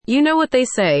You know what they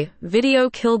say, video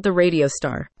killed the radio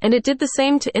star. And it did the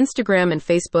same to Instagram and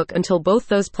Facebook until both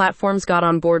those platforms got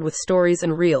on board with stories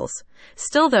and reels.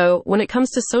 Still though, when it comes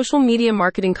to social media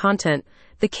marketing content,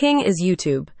 the king is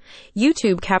YouTube.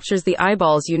 YouTube captures the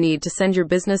eyeballs you need to send your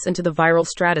business into the viral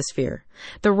stratosphere.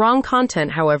 The wrong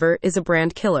content, however, is a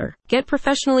brand killer. Get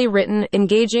professionally written,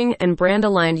 engaging, and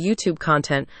brand-aligned YouTube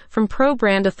content from Pro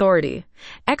Brand Authority.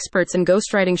 Experts in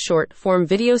ghostwriting short-form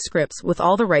video scripts with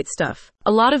all the right stuff.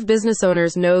 A lot of business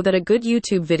owners know that a good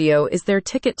YouTube video is their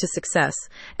ticket to success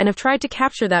and have tried to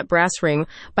capture that brass ring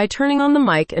by turning on the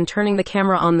mic and turning the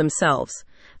camera on themselves.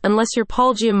 Unless you're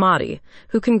Paul Giamatti,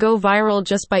 who can go viral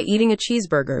just by eating a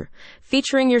cheeseburger,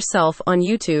 featuring yourself on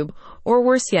YouTube, or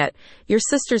worse yet, your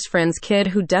sister's friend's kid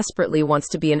who desperately wants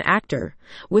to be an actor,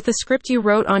 with a script you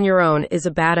wrote on your own is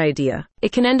a bad idea.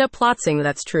 It can end up plotzing,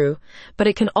 that's true, but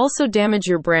it can also damage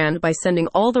your brand by sending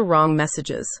all the wrong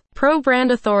messages. Pro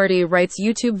Brand Authority writes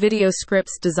YouTube video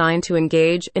scripts designed to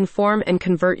engage, inform, and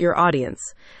convert your audience.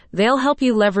 They'll help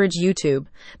you leverage YouTube,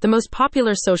 the most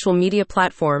popular social media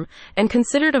platform, and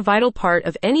considered a vital part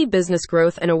of any business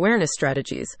growth and awareness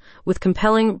strategies, with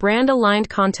compelling, brand-aligned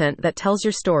content that tells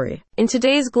your story. In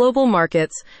today's global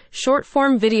markets,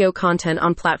 short-form video content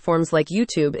on platforms like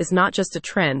YouTube is not just a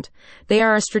trend. They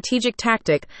are a strategic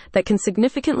tactic that can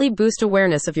significantly boost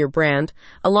awareness of your brand,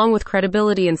 along with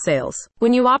credibility and sales.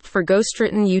 When you opt for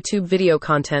ghost-written YouTube video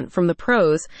content from the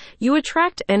pros, you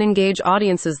attract and engage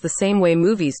audiences the same way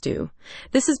movies do.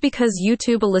 This is because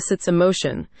YouTube elicits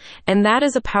emotion, and that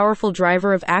is a powerful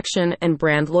driver of action and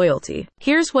brand loyalty.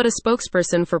 Here's what a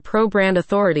spokesperson for Pro Brand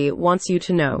Authority wants you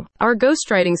to know. Our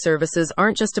ghostwriting services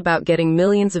aren't just about getting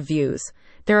millions of views.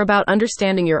 They're about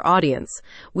understanding your audience.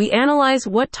 We analyze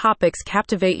what topics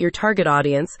captivate your target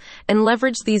audience and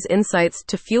leverage these insights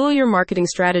to fuel your marketing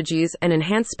strategies and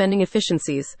enhance spending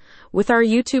efficiencies. With our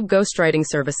YouTube ghostwriting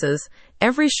services,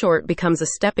 every short becomes a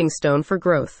stepping stone for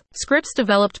growth. Scripts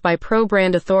developed by Pro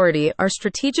Brand Authority are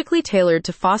strategically tailored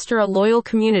to foster a loyal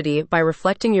community by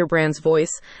reflecting your brand's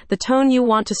voice, the tone you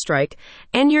want to strike,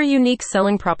 and your unique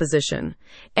selling proposition.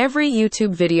 Every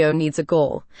YouTube video needs a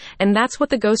goal, and that's what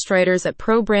the ghostwriters at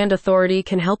Pro Brand Authority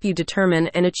can help you determine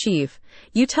and achieve.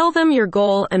 You tell them your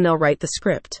goal and they'll write the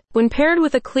script. When paired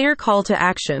with a clear call to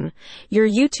action, your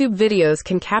YouTube videos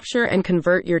can capture and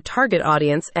convert your target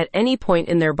audience at any point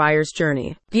in their buyer's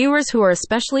journey. Viewers who are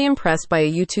especially impressed by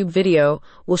a YouTube video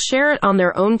will share it on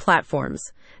their own platforms.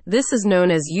 This is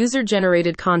known as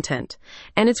user-generated content,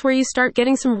 and it's where you start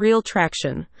getting some real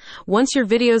traction. Once your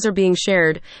videos are being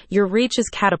shared, your reach is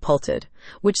catapulted,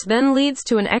 which then leads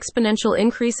to an exponential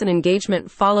increase in engagement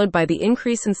followed by the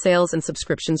increase in sales and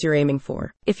subscriptions you're aiming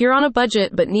for. If you're on a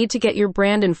budget but need to get your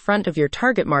brand in front of your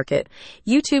target market,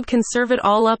 YouTube can serve it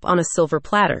all up on a silver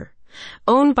platter.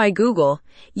 Owned by Google,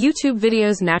 YouTube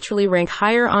videos naturally rank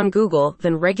higher on Google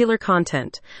than regular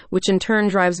content, which in turn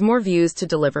drives more views to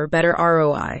deliver better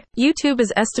ROI. YouTube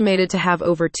is estimated to have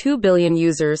over 2 billion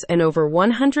users and over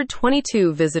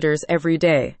 122 visitors every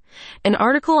day. An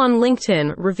article on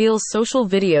LinkedIn reveals social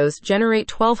videos generate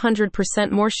 1,200%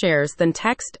 more shares than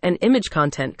text and image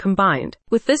content combined.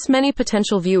 With this many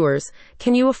potential viewers,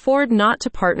 can you afford not to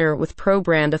partner with Pro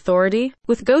Brand Authority?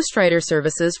 With ghostwriter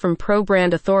services from Pro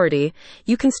Brand Authority,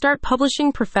 you can start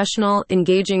publishing professional,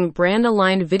 engaging,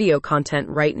 brand-aligned video content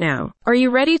right now. Are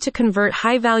you ready to convert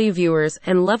high-value viewers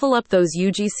and level up those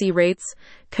UGC rates?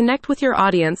 Connect with your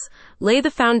audience, lay the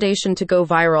foundation to go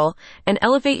viral, and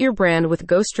elevate your brand with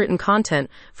ghost-written content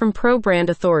from Pro Brand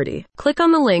Authority. Click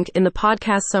on the link in the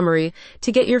podcast summary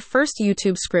to get your first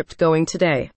YouTube script going today.